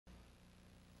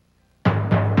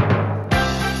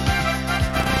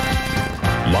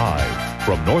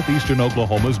From Northeastern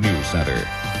Oklahoma's News Center,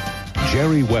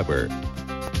 Jerry Weber,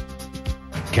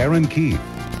 Karen Keith,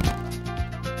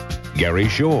 Gary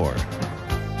Shore,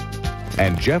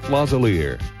 and Jeff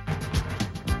Lazalier.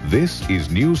 This is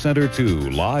News Center 2,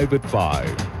 live at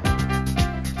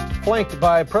 5. Flanked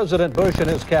by President Bush and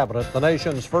his cabinet, the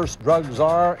nation's first drug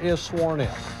czar is sworn in.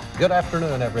 Good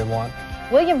afternoon, everyone.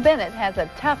 William Bennett has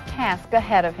a tough task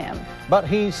ahead of him. But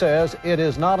he says it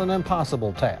is not an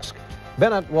impossible task.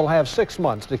 Bennett will have 6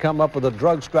 months to come up with a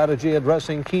drug strategy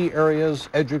addressing key areas: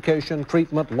 education,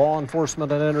 treatment, law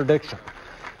enforcement, and interdiction.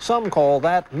 Some call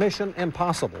that mission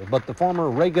impossible, but the former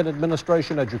Reagan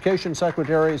administration education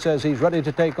secretary says he's ready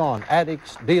to take on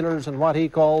addicts, dealers, and what he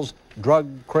calls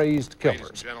drug-crazed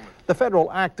killers. The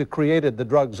federal act that created the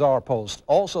drug czar post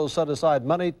also set aside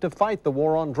money to fight the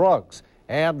war on drugs.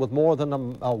 And with more than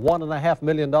 $1.5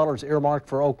 million earmarked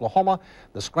for Oklahoma,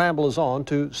 the scramble is on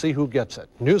to see who gets it.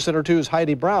 News Center 2's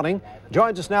Heidi Browning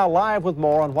joins us now live with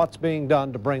more on what's being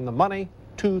done to bring the money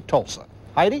to Tulsa.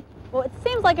 Heidi? Well, it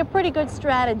seems like a pretty good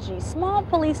strategy. Small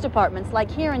police departments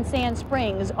like here in Sand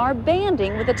Springs are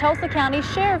banding with the Tulsa County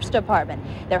Sheriff's Department.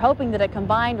 They're hoping that a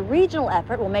combined regional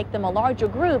effort will make them a larger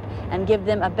group and give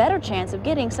them a better chance of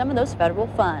getting some of those federal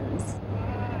funds.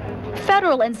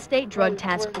 Federal and state drug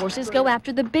task forces go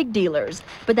after the big dealers,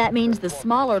 but that means the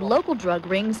smaller local drug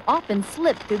rings often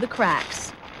slip through the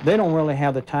cracks. They don't really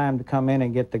have the time to come in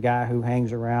and get the guy who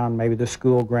hangs around maybe the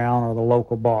school ground or the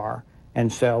local bar.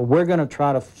 And so we're going to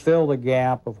try to fill the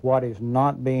gap of what is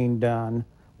not being done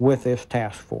with this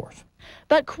task force.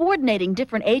 But coordinating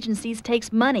different agencies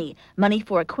takes money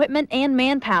for equipment and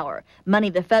manpower, money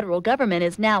the federal government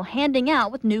is now handing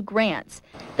out with new grants.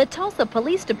 The Tulsa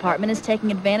Police Department is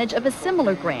taking advantage of a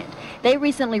similar grant. They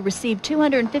recently received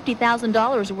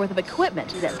 $250,000 worth of equipment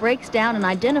that breaks down and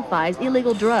identifies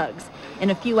illegal drugs.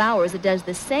 In a few hours, it does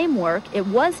the same work it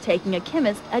was taking a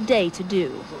chemist a day to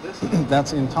do.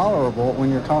 That's intolerable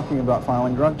when you're talking about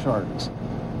filing drug charges.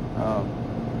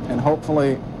 And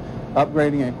hopefully,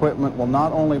 upgrading equipment will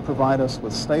not only provide us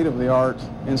with state-of-the-art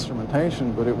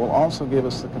instrumentation, but it will also give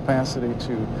us the capacity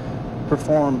to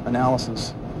perform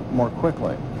analysis more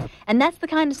quickly. And that's the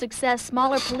kind of success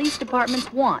smaller police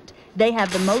departments want. They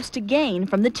have the most to gain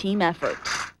from the team effort.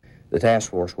 The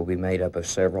task force will be made up of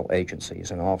several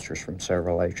agencies and officers from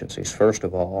several agencies. First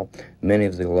of all, many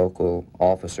of the local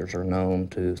officers are known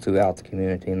throughout the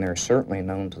community, and they're certainly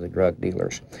known to the drug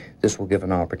dealers. This will give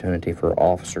an opportunity for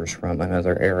officers from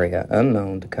another area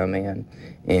unknown to come in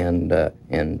and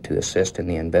to assist in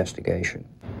the investigation.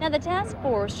 Now, the task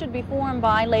force should be formed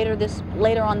by later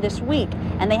on this week,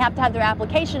 and they have to have their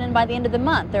application in by the end of the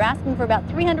month. They're asking for about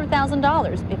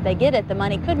 $300,000. If they get it, the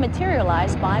money could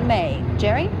materialize by May.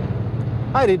 Jerry?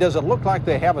 Heidi, does it look like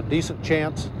they have a decent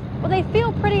chance? Well, they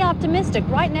feel pretty optimistic.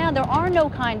 Right now, there are no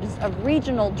kinds of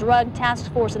regional drug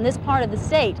task force in this part of the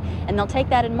state, and they'll take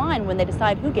that in mind when they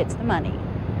decide who gets the money.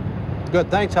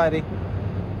 Good. Thanks, Heidi.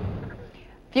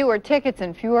 Fewer tickets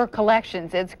and fewer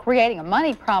collections. It's creating a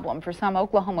money problem for some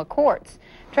Oklahoma courts.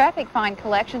 Traffic fine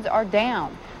collections are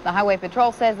down. The Highway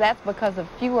Patrol says that's because of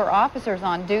fewer officers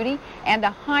on duty and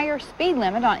a higher speed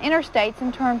limit on interstates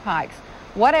and turnpikes.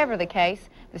 Whatever the case,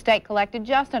 the state collected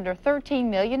just under $13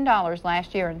 million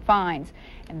last year in fines,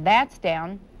 and that's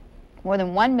down more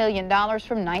than $1 million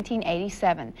from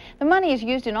 1987. The money is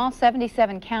used in all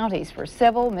 77 counties for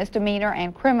civil, misdemeanor,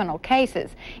 and criminal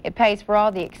cases. It pays for all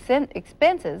the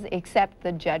expenses except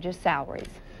the judge's salaries.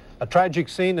 A tragic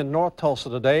scene in North Tulsa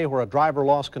today where a driver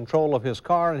lost control of his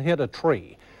car and hit a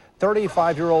tree.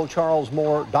 35-year-old Charles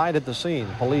Moore died at the scene.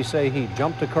 Police say he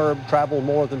jumped a curb, traveled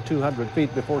more than 200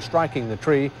 feet before striking the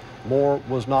tree. Moore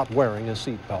was not wearing a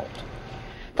seatbelt.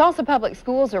 Tulsa Public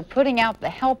Schools are putting out the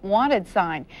Help Wanted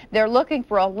sign. They're looking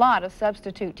for a lot of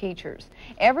substitute teachers.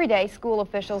 Every day, school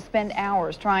officials spend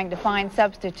hours trying to find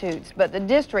substitutes, but the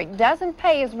district doesn't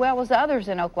pay as well as others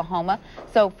in Oklahoma,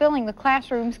 so filling the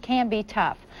classrooms can be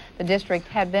tough. The district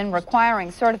had been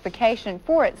requiring certification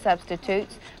for its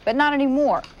substitutes, but not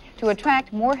anymore. To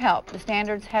attract more help, the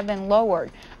standards have been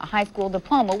lowered. A high school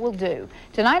diploma will do.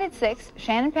 Tonight at 6,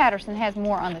 Shannon Patterson has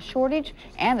more on the shortage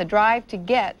and the drive to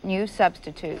get new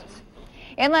substitutes.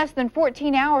 In less than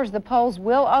 14 hours, the polls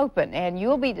will open, and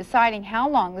you'll be deciding how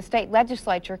long the state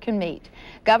legislature can meet.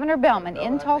 Governor Bellman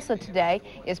in Tulsa today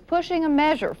is pushing a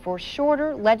measure for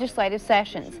shorter legislative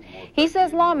sessions. He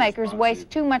says lawmakers waste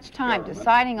too much time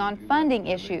deciding on funding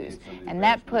issues, and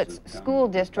that puts school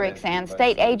districts and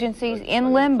state agencies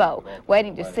in limbo,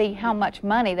 waiting to see how much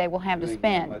money they will have to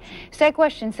spend. State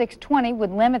Question 620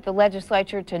 would limit the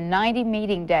legislature to 90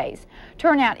 meeting days.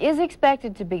 Turnout is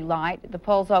expected to be light. The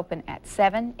polls open at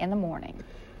 7 in the morning.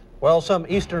 Well, some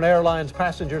Eastern Airlines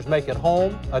passengers make it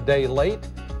home a day late,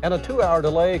 and a 2-hour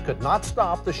delay could not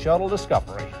stop the shuttle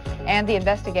Discovery. And the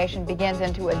investigation begins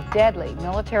into a deadly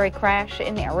military crash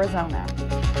in Arizona.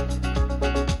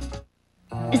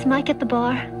 Is Mike at the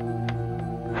bar?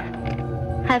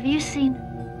 Have you seen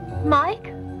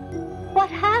Mike?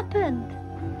 What happened?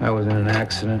 I was in an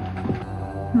accident.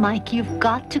 Mike, you've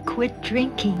got to quit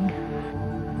drinking.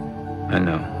 I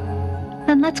know.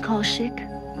 Then let's call Schick.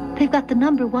 They've got the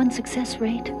 #1 success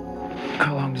rate.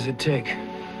 How long does it take?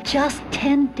 Just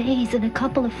 10 days and a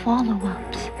couple of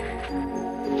follow-ups.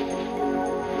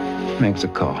 Makes a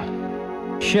call.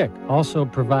 Schick also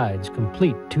provides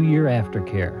complete 2-year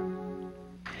aftercare.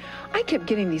 I kept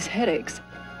getting these headaches.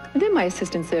 And then my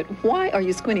assistant said, "Why are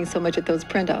you squinting so much at those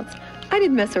printouts?" I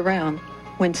didn't mess around.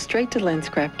 Went straight to Lens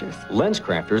Crafters. Lens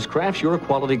Crafters crafts your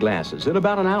quality glasses in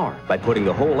about an hour by putting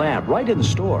the whole lab right in the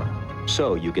store.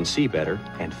 So you can see better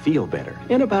and feel better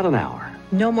in about an hour.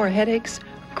 No more headaches,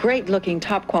 great looking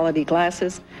top quality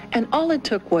glasses, and all it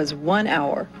took was 1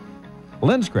 hour.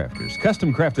 Lens Crafters,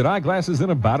 custom crafted eyeglasses in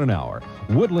about an hour.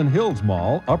 Woodland Hills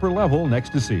Mall, upper level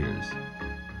next to Sears.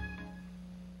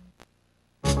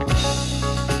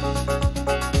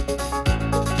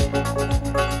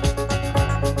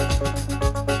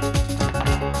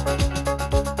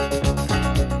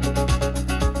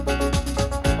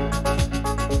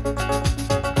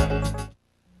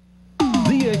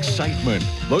 Excitement,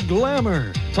 the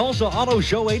glamour, Tulsa Auto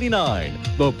Show 89,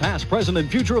 the past, present, and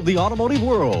future of the automotive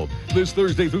world. This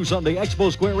Thursday through Sunday,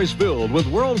 Expo Square is filled with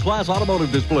world-class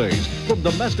automotive displays from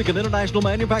domestic and international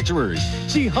manufacturers.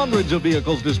 See hundreds of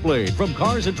vehicles displayed, from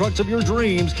cars and trucks of your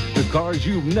dreams to cars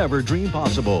you've never dreamed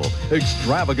possible.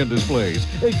 Extravagant displays,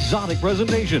 exotic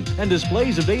presentation, and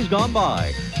displays of days gone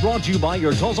by. Brought to you by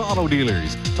your Tulsa Auto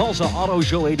dealers. Tulsa Auto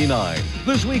Show 89,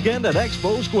 this weekend at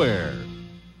Expo Square.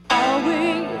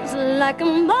 Always like a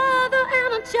mother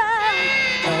and a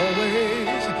child.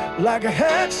 Always like a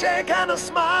handshake and a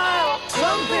smile.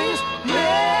 Some things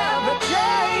never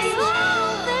change.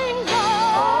 Some things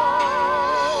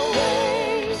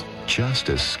always. Just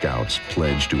as Scouts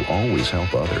pledge to always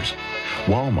help others,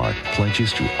 Walmart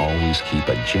pledges to always keep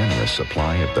a generous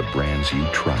supply of the brands you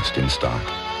trust in stock.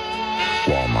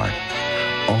 Walmart,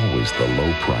 always the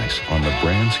low price on the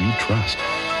brands you trust.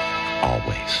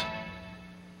 Always.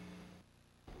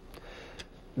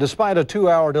 Despite a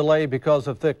 2-hour delay because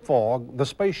of thick fog, the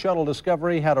Space Shuttle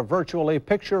Discovery had a virtually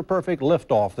picture-perfect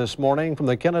liftoff this morning from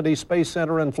the Kennedy Space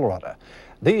Center in Florida.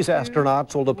 These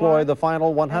astronauts will deploy the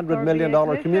final $100 million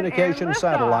communication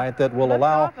satellite that will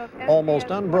allow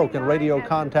almost unbroken radio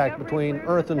contact between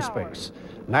Earth and space.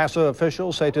 NASA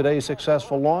officials say today's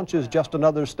successful launch is just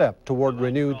another step toward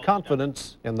renewed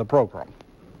confidence in the program.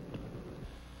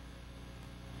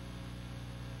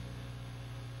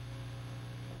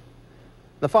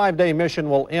 The 5-day mission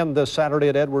will end this Saturday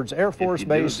at Edwards Air Force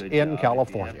Base in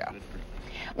California.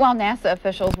 While NASA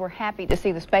officials were happy to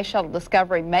see the Space Shuttle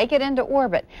Discovery make it into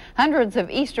orbit, hundreds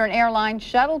of Eastern Airlines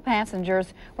shuttle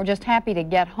passengers were just happy to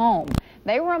get home.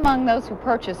 They were among those who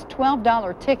purchased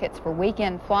 $12 tickets for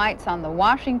weekend flights on the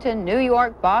Washington, New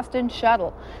York, Boston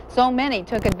shuttle. So many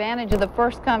took advantage of the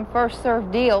first-come,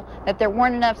 first-served deal that there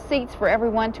weren't enough seats for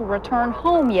everyone to return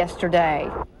home yesterday.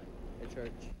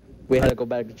 We had to go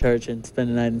back to church and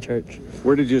spend the night in church.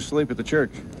 Where did you sleep at the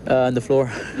church? On the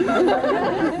floor.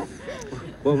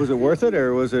 Well, was it worth it,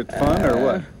 or was it fun, or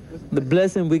what? The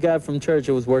blessing we got from church,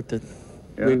 it was worth it.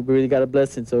 Yeah. We really got a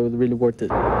blessing, so it was really worth it.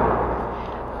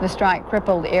 The strike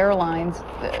crippled airlines,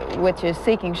 which is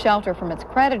seeking shelter from its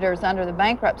creditors under the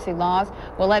bankruptcy laws,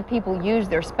 will let people use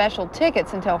their special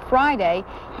tickets until Friday,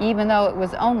 even though it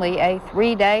was only a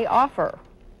 3-day offer.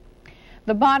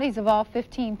 The bodies of all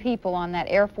 15 people on that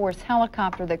Air Force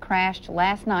helicopter that crashed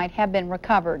last night have been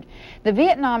recovered. The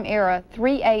Vietnam-era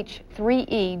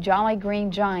 3H-3E Jolly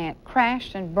Green Giant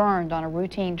crashed and burned on a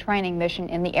routine training mission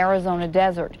in the Arizona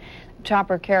desert. The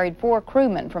chopper carried 4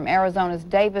 crewmen from Arizona's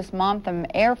Davis-Monthan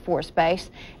Air Force Base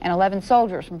and 11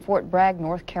 soldiers from Fort Bragg,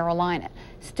 North Carolina.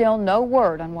 Still no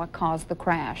word on what caused the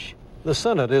crash. The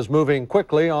Senate is moving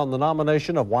quickly on the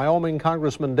nomination of Wyoming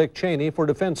Congressman Dick Cheney for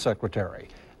Defense Secretary.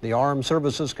 The Armed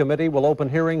Services Committee will open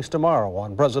hearings tomorrow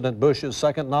on President Bush's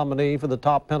second nominee for the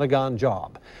top Pentagon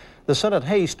job. The Senate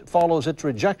haste follows its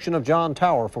rejection of John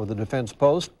Tower for the defense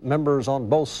post. Members on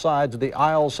both sides of the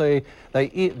aisle say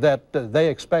they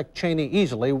expect Cheney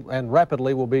easily and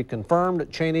rapidly will be confirmed.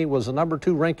 Cheney was the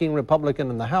 #2 ranking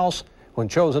Republican in the House when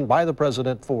chosen by the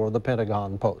president for the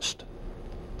Pentagon post.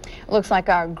 Looks like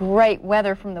our great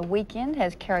weather from the weekend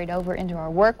has carried over into our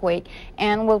work week,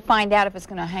 and we'll find out if it's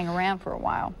going to hang around for a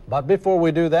while. But before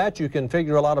we do that, you can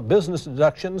figure a lot of business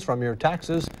deductions from your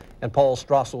taxes, and Paul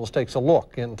Strassels takes a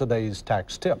look in today's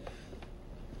tax tip.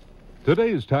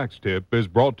 Today's tax tip is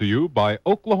brought to you by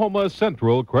Oklahoma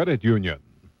Central Credit Union.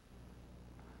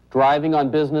 Driving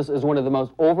on business is one of the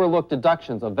most overlooked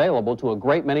deductions available to a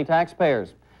great many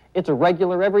taxpayers. It's a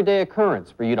regular, everyday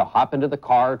occurrence for you to hop into the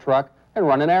car or truck and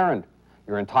run an errand.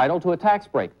 You're entitled to a tax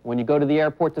break when you go to the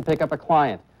airport to pick up a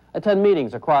client, attend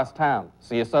meetings across town,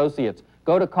 see associates,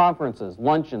 go to conferences,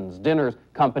 luncheons, dinners,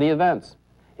 company events.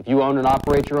 If you own and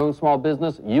operate your own small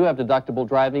business, you have deductible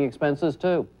driving expenses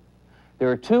too.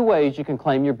 There are two ways you can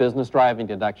claim your business driving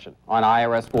deduction on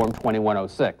IRS Form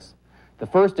 2106. The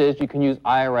first is you can use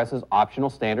IRS's optional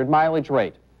standard mileage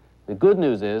rate. The good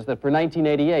news is that for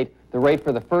 1988, the rate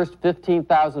for the first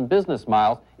 15,000 business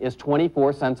miles is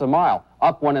 24 cents a mile,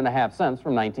 up 1.5 cents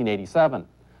from 1987.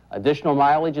 Additional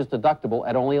mileage is deductible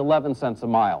at only 11 cents a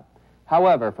mile.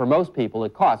 However, for most people,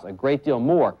 it costs a great deal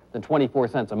more than 24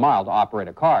 cents a mile to operate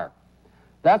a car.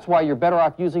 That's why you're better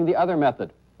off using the other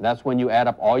method. That's when you add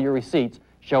up all your receipts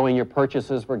showing your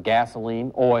purchases for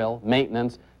gasoline, oil,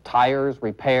 maintenance, tires,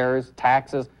 repairs,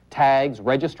 taxes, tags,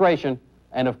 registration,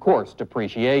 and of course,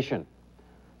 depreciation.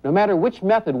 No matter which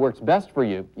method works best for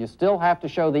you, you still have to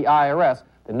show the IRS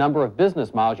the number of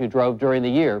business miles you drove during the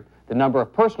year, the number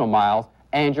of personal miles,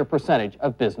 and your percentage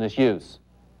of business use.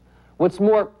 What's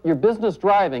more, your business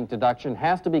driving deduction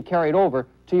has to be carried over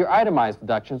to your itemized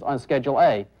deductions on Schedule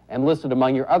A and listed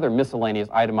among your other miscellaneous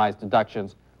itemized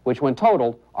deductions, which when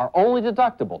totaled are only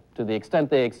deductible to the extent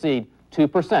they exceed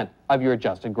 2% of your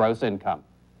adjusted gross income.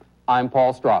 I'm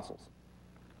Paul Strassels.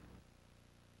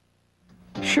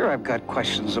 Sure, I've got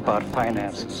questions about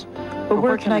finances. But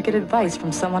where can I get advice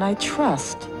from someone I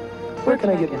trust? Where can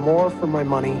I get more for my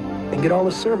money and get all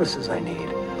the services I need?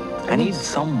 I need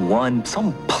someone,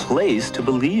 some place to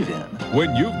believe in.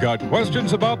 When you've got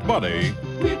questions about money,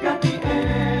 We've got the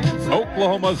answer.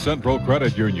 Oklahoma Central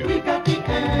Credit Union. We've got the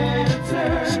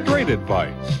answer. Straight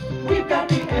advice. We've got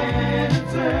the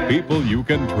answer. People you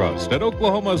can trust at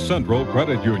Oklahoma Central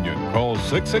Credit Union. Call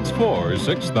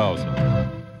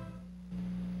 664-6000.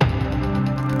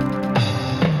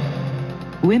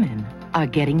 Women are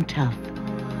getting tough.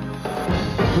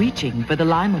 Reaching for the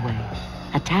lime away.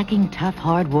 Attacking tough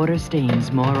hard water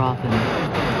stains more often.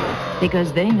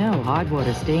 Because they know hard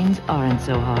water stains aren't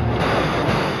so hard.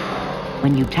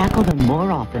 When you tackle them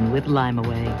more often with lime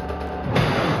away.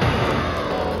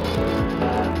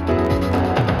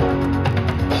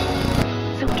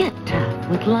 So get tough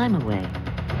with lime away.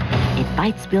 It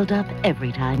fights buildup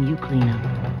every time you clean up.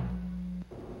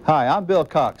 Hi, I'm Bill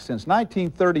Cox. Since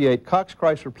 1938, Cox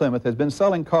Chrysler Plymouth has been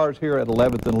selling cars here at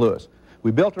 11th and Lewis. We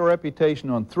built our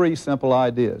reputation on three simple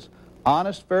ideas: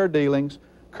 honest, fair dealings,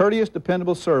 courteous,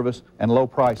 dependable service, and low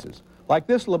prices. Like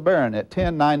this LeBaron at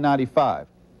 $10,995,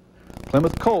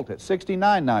 Plymouth Colt at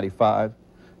 $69.95,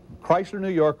 Chrysler New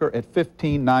Yorker at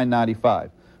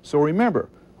 $15,995. So remember,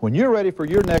 when you're ready for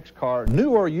your next car, new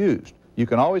or used, you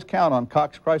can always count on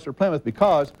Cox Chrysler Plymouth,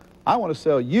 because I want to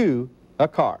sell you a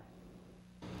car.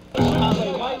 All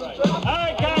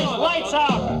right, guys, lights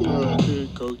out.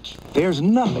 Coach. There's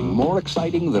nothing more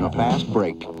exciting than a fast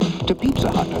break. To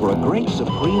Pizza Hut for a great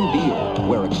supreme deal,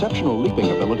 where exceptional leaping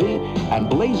ability and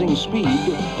blazing speed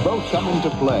both come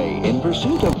into play in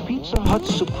pursuit of Pizza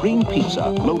Hut's Supreme Pizza,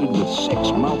 loaded with 6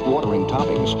 mouth-watering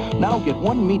toppings. Now get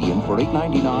 1 medium for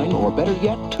 $8.99, or better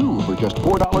yet, 2 for just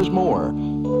 $4 more.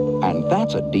 And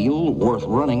that's a deal worth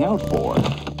running out for.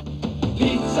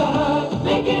 Pizza Hut,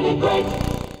 making it great.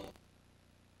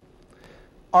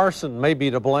 Arson may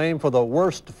be to blame for the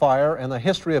worst fire in the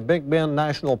history of Big Bend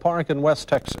National Park in West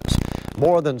Texas.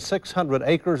 More than 600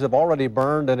 acres have already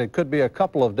burned, and it could be a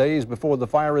couple of days before the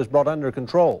fire is brought under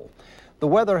control. The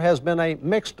weather has been a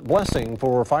mixed blessing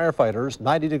for firefighters.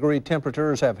 90-degree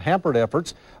temperatures have hampered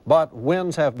efforts, but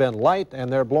winds have been light,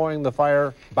 and they're blowing the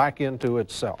fire back into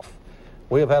itself.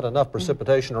 We have had enough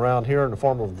precipitation around here in the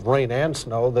form of rain and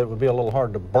snow that it would be a little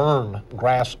hard to burn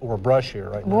grass or brush here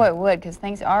right now. Boy, it would, because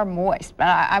things are moist. But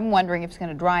I'm wondering if it's going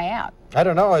to dry out. I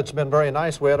don't know. It's been very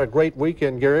nice. We had a great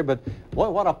weekend, Gary, but boy,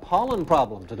 what a pollen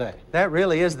problem today. That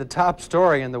really is the top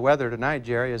story in the weather tonight,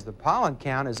 Jerry, as the pollen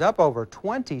count is up over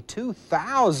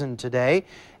 22,000 today,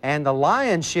 and the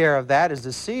lion's share of that is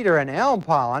the cedar and elm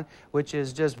pollen, which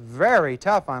is just very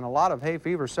tough on a lot of hay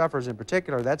fever sufferers in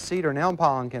particular. That cedar and elm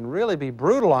pollen can really be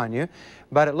brutal on you.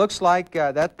 but it looks like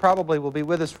that probably will be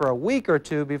with us for a week or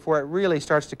two before it really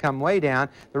starts to come way down.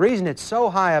 The reason it's so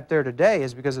high up there today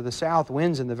is because of the south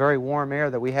winds and the very warm air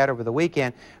that we had over the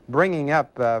weekend, bringing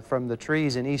up from the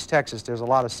trees in East Texas. There's a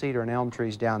lot of cedar and elm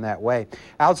trees down that way.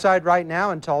 Outside right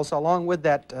now in Tulsa, along with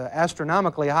that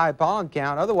astronomically high pollen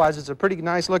count, otherwise it's a pretty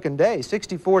nice looking day.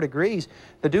 64 degrees.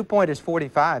 The dew point is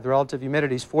 45. The relative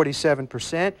humidity is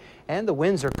 47%, and the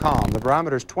winds are calm. The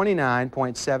barometer is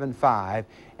 29.75,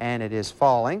 and it is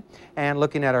falling. And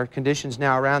looking at our conditions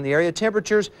now around the area,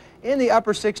 temperatures in the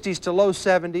upper 60s to low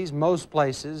 70s, most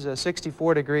places,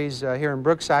 64 degrees here in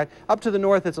Brookside. Up to the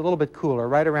north, it's a little bit cooler,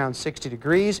 right around 60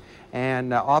 degrees.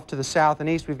 And off to the south and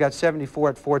east, we've got 74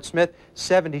 at Fort Smith,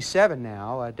 77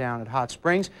 now down at Hot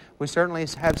Springs. We certainly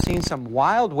have seen some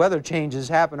wild weather changes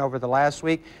happen over the last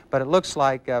week, but it looks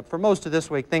like for most of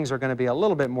this week, things are going to be a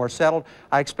little bit more settled.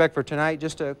 I expect for tonight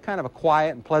just a kind of a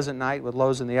quiet and pleasant night with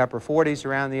lows in the upper 40s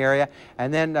around the area.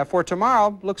 And then for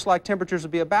tomorrow, looks like temperatures will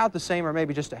be about the same or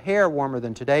maybe just a hair warmer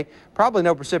than today. Probably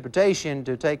no precipitation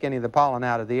to take any of the pollen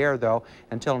out of the air, though,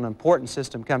 until an important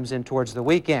system comes in towards the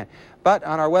weekend. But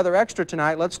on our Weather Extra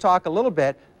tonight, let's talk a little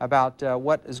bit about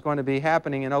what is going to be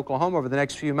happening in Oklahoma over the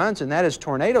next few months, and that is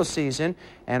tornado season.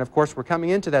 And, of course, we're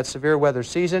coming into that severe weather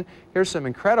season. Here's some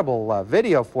incredible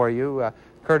video for you,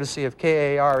 courtesy of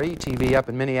KJRH TV up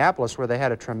in Minneapolis, where they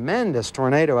had a tremendous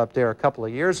tornado up there a couple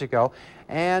of years ago.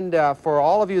 And for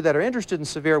all of you that are interested in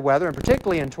severe weather, and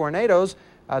particularly in tornadoes,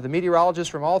 the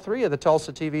meteorologists from all three of the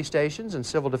Tulsa TV stations and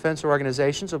civil defense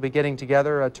organizations will be getting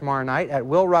together tomorrow night at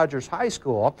Will Rogers High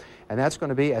School, and that's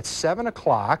going to be at 7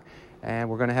 o'clock, and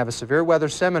we're going to have a severe weather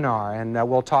seminar, and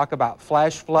we'll talk about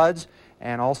flash floods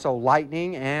and also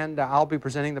lightning, and I'll be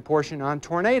presenting the portion on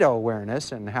tornado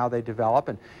awareness and how they develop,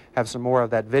 and have some more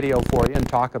of that video for you and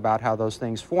talk about how those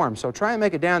things form. So try and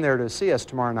make it down there to see us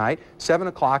tomorrow night, 7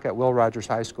 o'clock at Will Rogers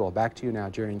High School. Back to you now,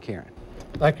 Jerry and Karen.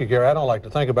 Thank you, Gary. I don't like to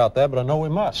think about that, but I know we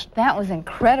must. That was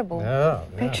incredible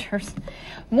pictures.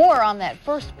 More on that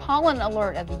first pollen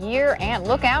alert of the year, and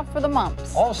look out for the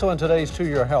mumps. Also in today's To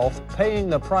Your Health, paying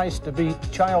the price to beat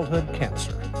childhood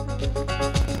cancer.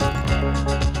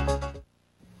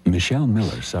 Michelle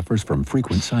Miller suffers from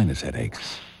frequent sinus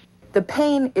headaches. The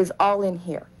pain is all in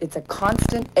here. It's a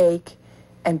constant ache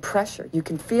and pressure. You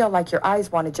can feel like your eyes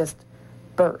want to just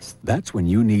burst. That's when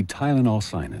you need Tylenol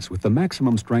Sinus with the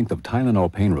maximum strength of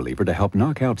Tylenol pain reliever to help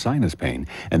knock out sinus pain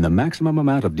and the maximum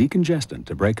amount of decongestant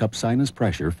to break up sinus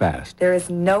pressure fast. There is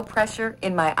no pressure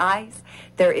in my eyes.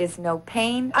 There is no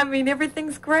pain. I mean,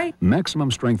 everything's great.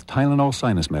 Maximum strength Tylenol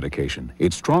Sinus medication.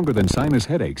 It's stronger than sinus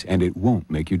headaches and it won't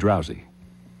make you drowsy.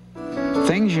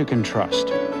 Things you can trust.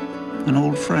 An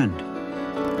old friend.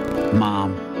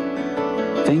 Mom.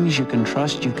 Things you can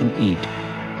trust you can eat.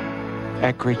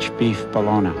 Eckrich beef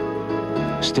bologna.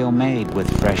 Still made with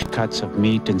fresh cuts of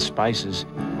meat and spices.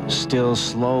 Still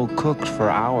slow cooked for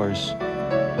hours.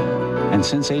 And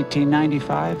since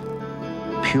 1895,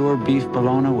 pure beef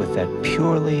bologna with that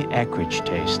purely Eckrich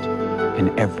taste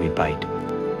in every bite.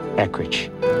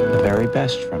 Eckrich, the very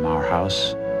best from our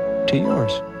house to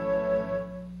yours.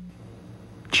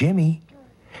 Jimmy,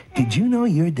 did you know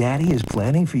your daddy is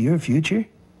planning for your future?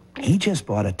 He just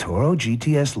bought a Toro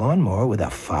GTS lawnmower with a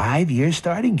 5-year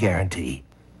starting guarantee.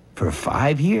 For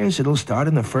 5 years, it'll start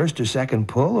in the first or second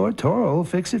pull, or Toro will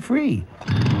fix it free.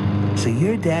 So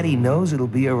your daddy knows it'll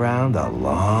be around a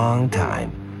long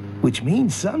time, which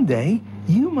means someday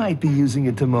you might be using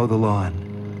it to mow the lawn.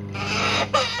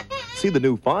 See the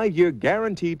new 5-year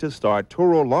guarantee to start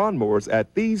Toro lawnmowers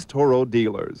at these Toro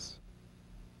dealers.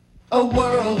 A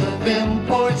world of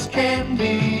imports can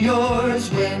be yours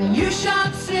when you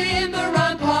shop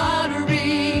Cimarron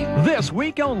Pottery. This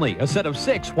week only, a set of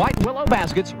 6 white willow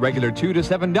baskets, regular $2 to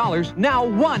 $7, now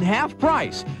 1 half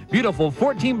price. Beautiful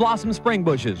 14 blossom spring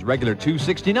bushes, regular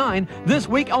 $2.69, this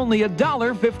week only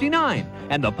 $1.59.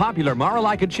 And the popular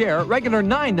Maralaika chair, regular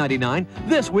 $9.99,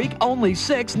 this week only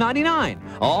 $6.99.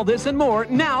 All this and more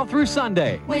now through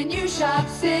Sunday. When you shop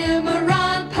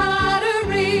Cimarron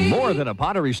Pottery. More than a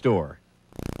pottery store.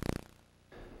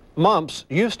 Mumps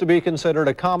used to be considered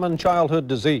a common childhood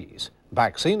disease.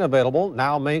 Vaccines available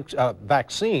now mean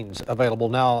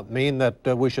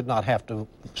that we should not have to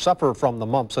suffer from the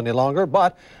mumps any longer.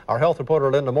 But our health reporter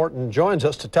Linda Morton joins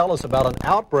us to tell us about an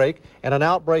outbreak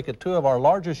at 2 of our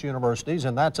largest universities,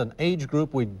 and that's an age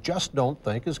group we just don't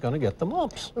think is going to get the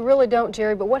mumps. We really don't,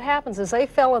 Jerry, but what happens is they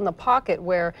fell in the pocket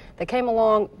where they came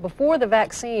along before the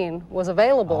vaccine was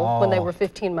available when they were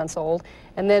 15 months old,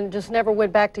 and then just never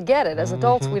went back to get it. As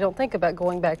adults, we don't think about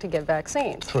going back to get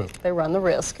vaccines. True. They run the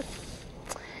risk.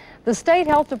 The state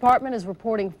health department is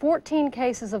reporting 14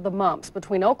 cases of the mumps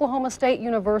between Oklahoma State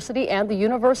University and the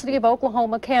University of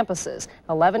Oklahoma campuses.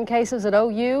 11 cases at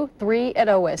OU, 3 at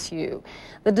OSU.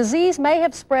 The disease may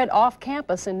have spread off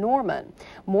campus in Norman.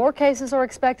 More cases are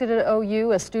expected at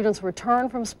OU as students return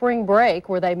from spring break,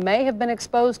 where they may have been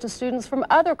exposed to students from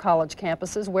other college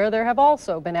campuses where there have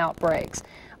also been outbreaks.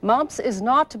 Mumps is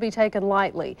not to be taken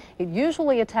lightly. It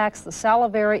usually attacks the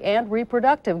salivary and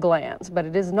reproductive glands, but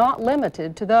it is not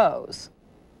limited to those.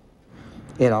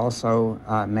 It also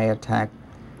may attack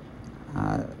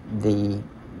the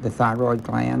thyroid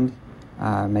gland,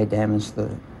 may damage the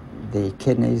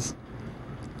kidneys,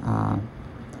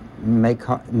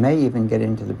 may even get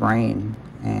into the brain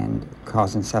and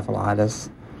cause encephalitis.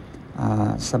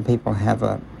 Some people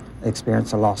have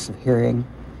experience a loss of hearing.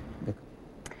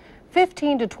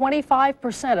 15 to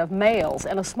 25% of males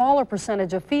and a smaller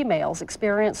percentage of females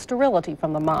experience sterility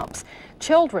from the mumps.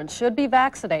 Children should be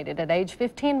vaccinated at age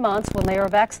 15 months when they are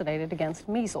vaccinated against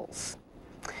measles.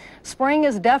 Spring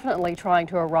is definitely trying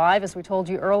to arrive. As we told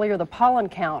you earlier, the pollen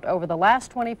count over the last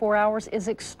 24 hours is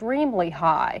extremely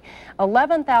high.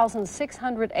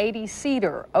 11,680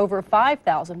 cedar, over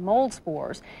 5,000 mold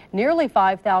spores, nearly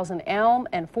 5,000 elm,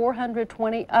 and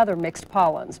 420 other mixed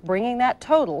pollens, bringing that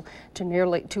total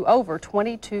to over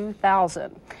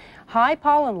 22,000. High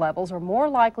pollen levels are more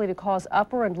likely to cause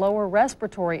upper and lower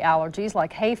respiratory allergies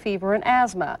like hay fever and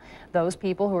asthma. Those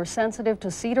people who are sensitive to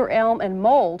cedar, elm, and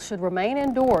mold should remain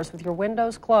indoors with your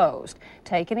windows closed.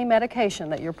 Take any medication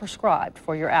that you're prescribed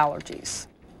for your allergies.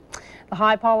 The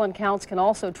high pollen counts can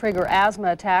also trigger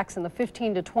asthma attacks in the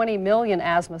 15 to 20 million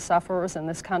asthma sufferers in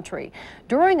this country.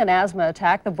 During an asthma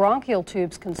attack, the bronchial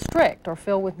tubes constrict or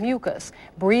fill with mucus.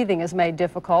 Breathing is made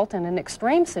difficult, and in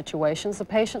extreme situations, the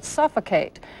patients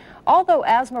suffocate. Although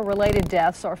asthma-related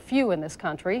deaths are few in this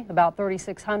country, about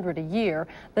 3,600 a year,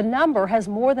 the number has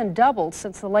more than doubled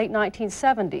since the late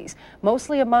 1970s,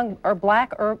 mostly among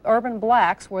urban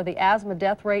blacks, where the asthma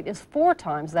death rate is 4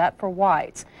 times that for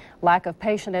whites. Lack of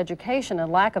patient education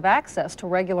and lack of access to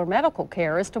regular medical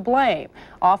care is to blame.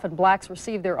 Often blacks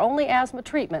receive their only asthma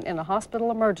treatment in a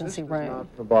hospital emergency room. This does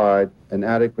not provide an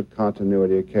adequate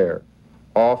continuity of care.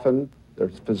 Often,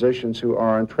 there's physicians who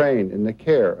are untrained in the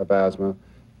care of asthma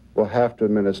will have to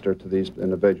administer to these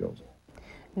individuals.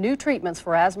 New treatments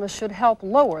for asthma should help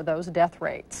lower those death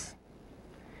rates.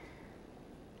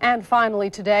 And finally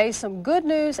today, some good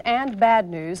news and bad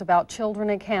news about children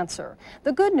and cancer.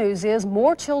 The good news is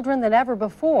more children than ever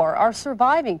before are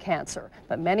surviving cancer,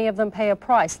 but many of them pay a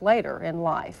price later in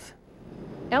life.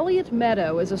 Elliot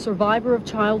Meadow is a survivor of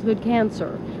childhood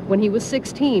cancer. When he was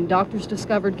 16, doctors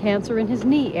discovered cancer in his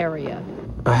knee area.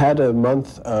 I had a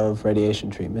month of radiation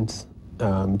treatments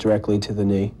directly to the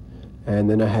knee, and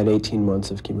then I had 18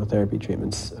 months of chemotherapy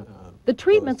treatments. The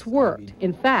treatments worked.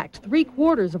 In fact,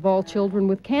 3/4 of all children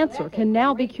with cancer can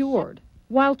now be cured.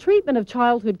 While treatment of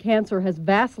childhood cancer has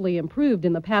vastly improved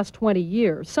in the past 20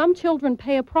 years, some children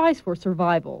pay a price for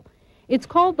survival. It's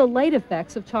called the late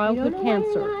effects of childhood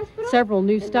cancer. Several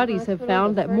new studies have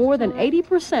found that more than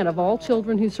 80% of all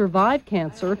children who survive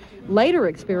cancer later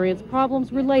experience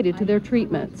problems related to their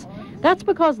treatments. That's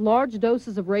because large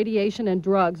doses of radiation and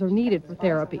drugs are needed for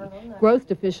therapy. Growth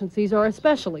deficiencies are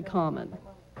especially common.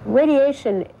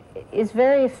 Radiation is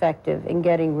very effective in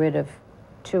getting rid of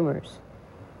tumors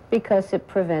because it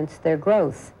prevents their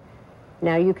growth.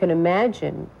 Now you can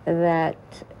imagine that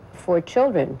for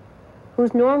children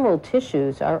whose normal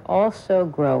tissues are also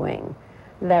growing,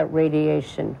 that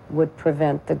radiation would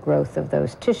prevent the growth of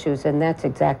those tissues, and that's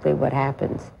exactly what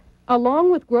happens.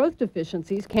 Along with growth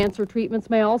deficiencies, cancer treatments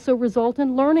may also result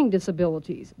in learning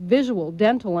disabilities, visual,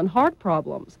 dental, and heart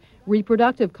problems,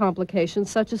 reproductive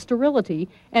complications such as sterility,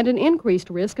 and an increased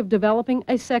risk of developing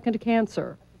a second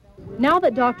cancer. Now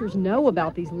that doctors know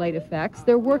about these late effects,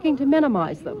 they're working to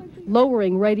minimize them,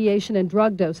 lowering radiation and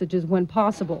drug dosages when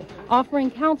possible,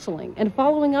 offering counseling, and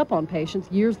following up on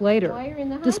patients years later.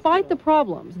 Despite the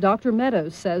problems, Dr.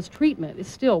 Meadows says treatment is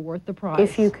still worth the price.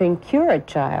 If you can cure a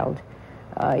child,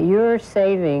 you're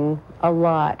saving a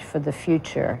lot for the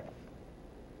future.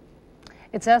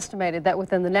 It's estimated that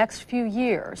within the next few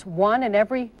years, 1 in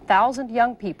every 1,000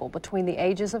 young people between the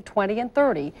ages of 20 and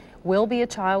 30 will be a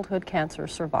childhood cancer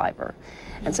survivor.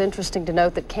 And it's interesting to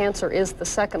note that cancer is the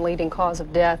second leading cause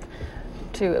of death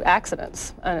to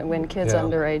accidents when kids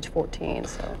under age 14.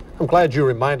 So I'm glad you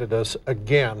reminded us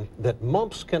again that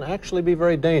mumps can actually be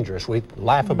very dangerous. We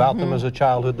laugh about them as a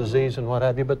childhood disease and what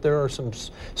have you, but there are some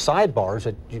sidebars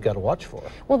that you've got to watch for.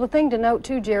 Well, the thing to note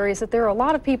too, Jerry, is that there are a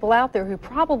lot of people out there who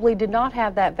probably did not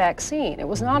have that vaccine. It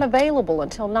was not available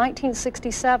until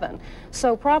 1967.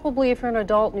 So probably if you're an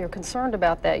adult and you're concerned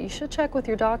about that, you should check with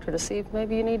your doctor to see if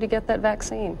maybe you need to get that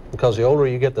vaccine. Because the older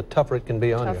you get, the tougher it can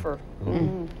be on Tougher.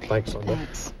 you. Thanks, Linda.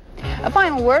 Thanks. A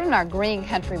final word on our green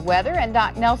country weather, and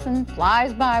Doc Nelson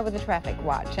flies by with a traffic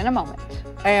watch in a moment.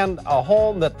 And a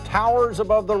home that towers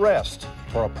above the rest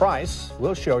for a price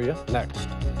we'll show you next.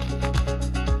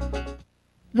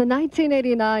 The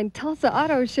 1989 Tulsa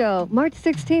Auto Show, March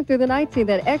 16th through the 19th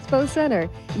at Expo Center.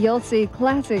 You'll see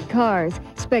classic cars,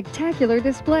 spectacular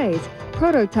displays,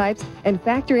 prototypes, and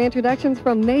factory introductions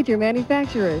from major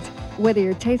manufacturers. Whether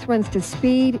your taste runs to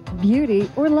speed,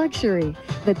 beauty, or luxury,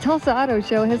 the Tulsa Auto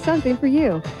Show has something for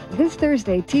you. This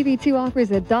Thursday, TV2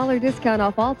 offers a $1 discount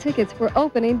off all tickets for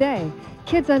opening day.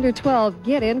 Kids under 12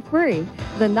 get in free.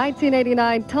 The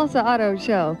 1989 Tulsa Auto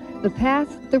Show, the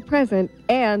past, the present,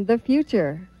 and the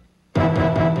future.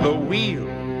 The wheel,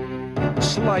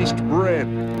 sliced bread,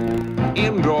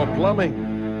 indoor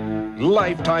plumbing,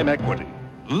 lifetime equity.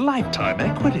 Lifetime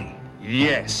equity?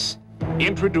 Yes.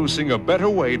 Introducing a better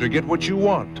way to get what you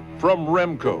want from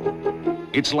Remco.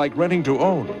 It's like renting to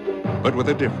own, but with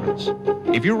a difference.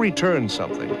 If you return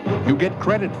something, you get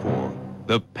credit for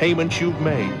the payments you've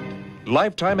made.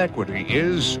 Lifetime equity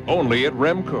is only at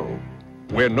Remco,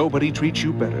 where nobody treats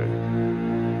you better.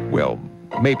 Well,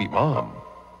 maybe Mom.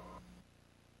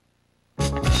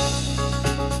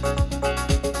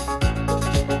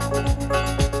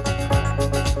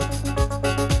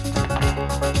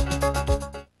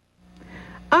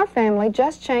 Our family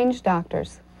just changed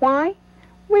doctors. Why?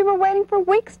 We were waiting for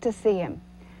weeks to see him.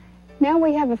 Now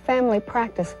we have a family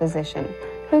practice physician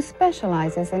who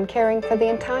specializes in caring for the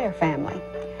entire family.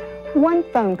 One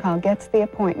phone call gets the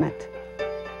appointment.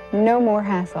 No more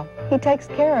hassle. He takes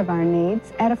care of our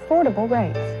needs at affordable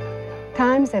rates.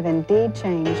 Times have indeed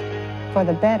changed for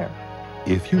the better.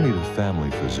 If you need a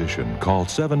family physician, call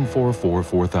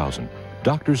 744-4000.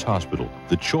 Doctors Hospital,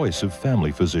 the choice of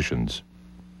family physicians.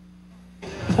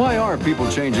 Why are people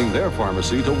changing their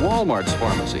pharmacy to Walmart's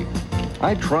pharmacy?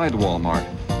 I tried Walmart,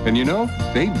 and you know,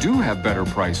 they do have better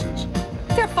prices.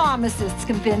 Their pharmacists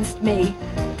convinced me.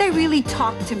 They really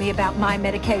talked to me about my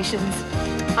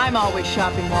medications. I'm always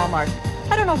shopping Walmart.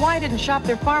 I don't know why I didn't shop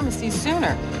their pharmacies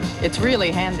sooner. It's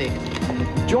really handy.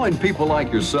 Join people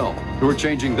like yourself who are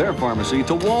changing their pharmacy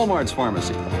to Walmart's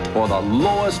pharmacy for the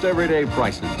lowest everyday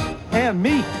prices. And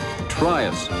me. Try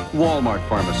us, Walmart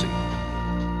Pharmacy.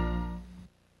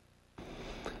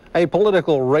 A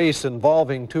political race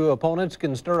involving two opponents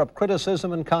can stir up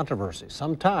criticism and controversy,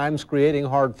 sometimes creating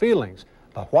hard feelings.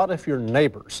 But what if you're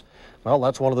neighbors? Well,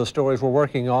 that's one of the stories we're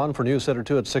working on for News Center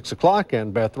 2 at 6 o'clock,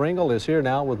 and Beth Ringel is here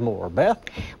now with more. Beth?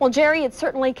 Well, Jerry, it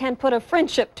certainly can put a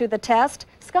friendship to the test.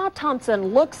 Scott Thompson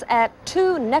looks at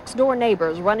two next-door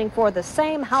neighbors running for the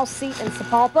same House seat in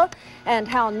Sapulpa and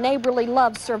how neighborly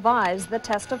love survives the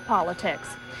test of politics.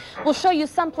 We'll show you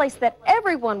someplace that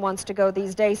everyone wants to go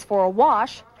these days for a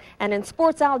wash. And in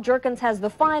sports, Al Jerkins has the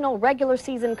final regular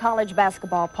season college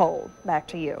basketball poll. Back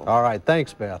to you. All right,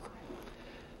 thanks, Beth.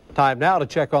 Time now to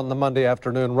check on the Monday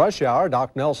afternoon rush hour.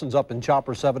 Doc Nelson's up in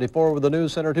Chopper 74 with the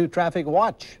News Center 2 Traffic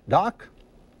Watch. Doc?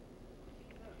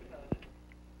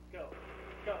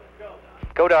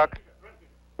 Go, Doc.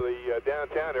 The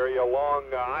downtown area along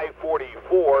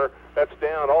I-44, that's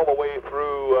down all the way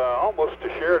through almost to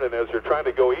Sheridan as they're trying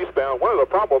to go eastbound. One of the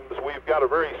problems, we've got a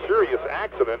very serious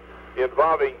accident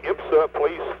involving IMSA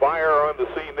police fire on the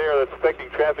scene there that's affecting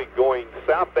traffic going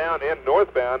southbound and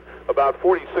northbound, about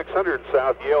 4600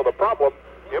 South Yale. The problem,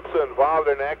 IMSA involved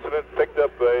in an accident, picked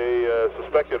up a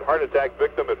suspected heart attack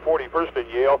victim at 41st and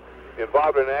Yale,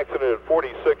 involved in an accident at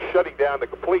 46, shutting down the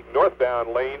complete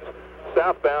northbound lanes.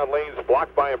 Southbound lanes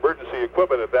blocked by emergency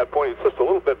equipment at that point. It's just a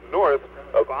little bit north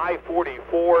of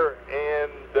I-44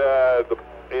 and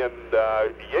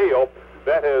Yale.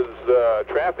 That has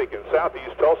traffic in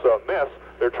southeast Tulsa a mess.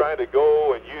 They're trying to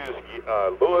go and use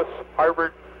Lewis,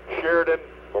 Harvard, Sheridan,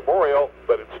 Memorial,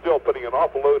 but it's still putting an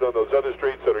awful load on those other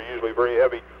streets that are usually very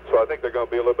heavy, so I think they're going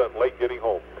to be a little bit late getting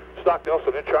home. Stock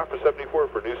Nelson in Chopper 74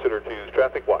 for News Center 2's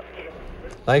Traffic Watch.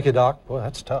 Thank you, Doc. Boy,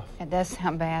 that's tough. It does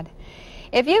sound bad.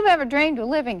 If you've ever dreamed of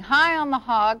living high on the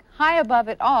hog, high above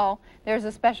it all, there's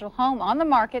a special home on the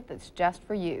market that's just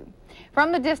for you.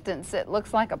 From the distance, it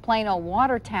looks like a plain old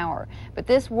water tower, but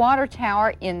this water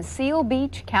tower in Seal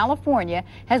Beach, California,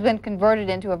 has been converted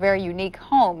into a very unique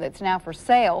home that's now for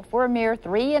sale for a mere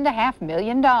 $3.5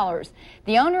 million.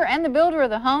 The owner and the builder of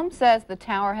the home says the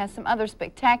tower has some other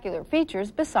spectacular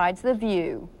features besides the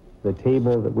view. The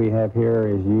table that we have here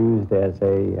is used as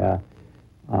a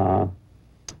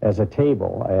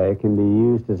table. It can be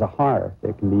used as a hearth.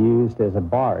 It can be used as a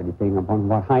bar, depending upon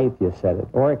what height you set it.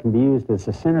 Or it can be used as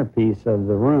the centerpiece of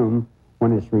the room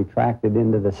when it's retracted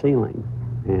into the ceiling.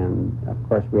 And, of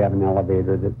course, we have an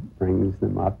elevator that brings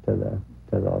them up to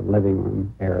the living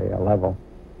room area level.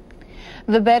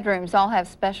 The bedrooms all have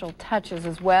special touches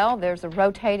as well. There's a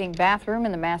rotating bathroom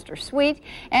in the master suite,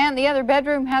 and the other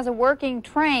bedroom has a working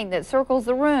train that circles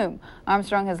the room.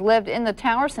 Armstrong has lived in the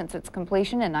tower since its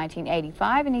completion in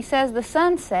 1985, and he says the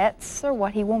sunsets are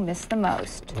what he will miss the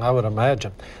most. I would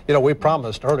imagine. You know, we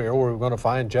promised earlier we were going to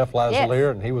find Jeff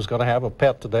Lazalier, and he was going to have a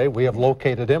pet today. We have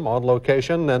located him on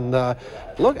location, and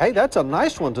look, hey, that's a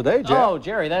nice one today, Jeff. Oh,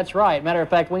 Jerry, that's right. Matter of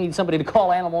fact, we need somebody to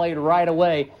call Animal Aid right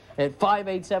away. At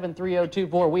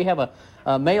 587-3024, we have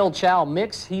a male chow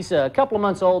mix. He's a couple of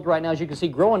months old right now, as you can see,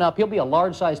 growing up. He'll be a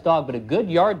large-sized dog, but a good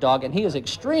yard dog, and he is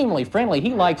extremely friendly.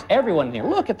 He likes everyone in here.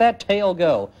 Look at that tail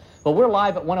go. But we're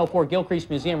live at 104 Gilcrease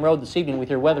Museum Road this evening with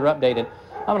your weather updated.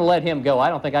 I'm going to let him go. I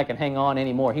don't think I can hang on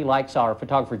anymore. He likes our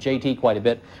photographer, JT, quite a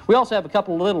bit. We also have a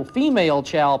couple of little female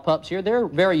chow pups here. They're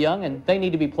very young, and they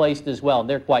need to be placed as well.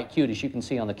 They're quite cute, as you can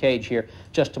see on the cage here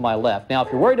just to my left. Now,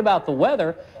 if you're worried about the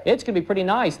weather, it's going to be pretty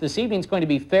nice. This evening's going to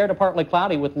be fair to partly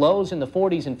cloudy with lows in the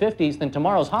 40s and 50s. Then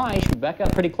tomorrow's high should be back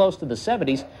up pretty close to the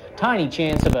 70s. Tiny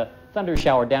chance of a thunder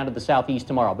shower down to the southeast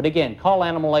tomorrow. But again, call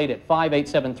Animal Aid at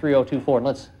 587-3024, and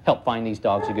let's help find these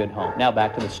dogs a good home. Now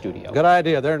back to the studio. Good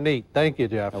idea. They're neat. Thank you,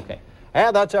 Jeff. Okay.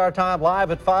 And that's our time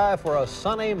live at 5 for a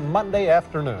sunny Monday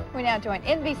afternoon. We now join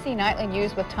NBC Nightly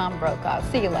News with Tom Brokaw.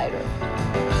 See you later.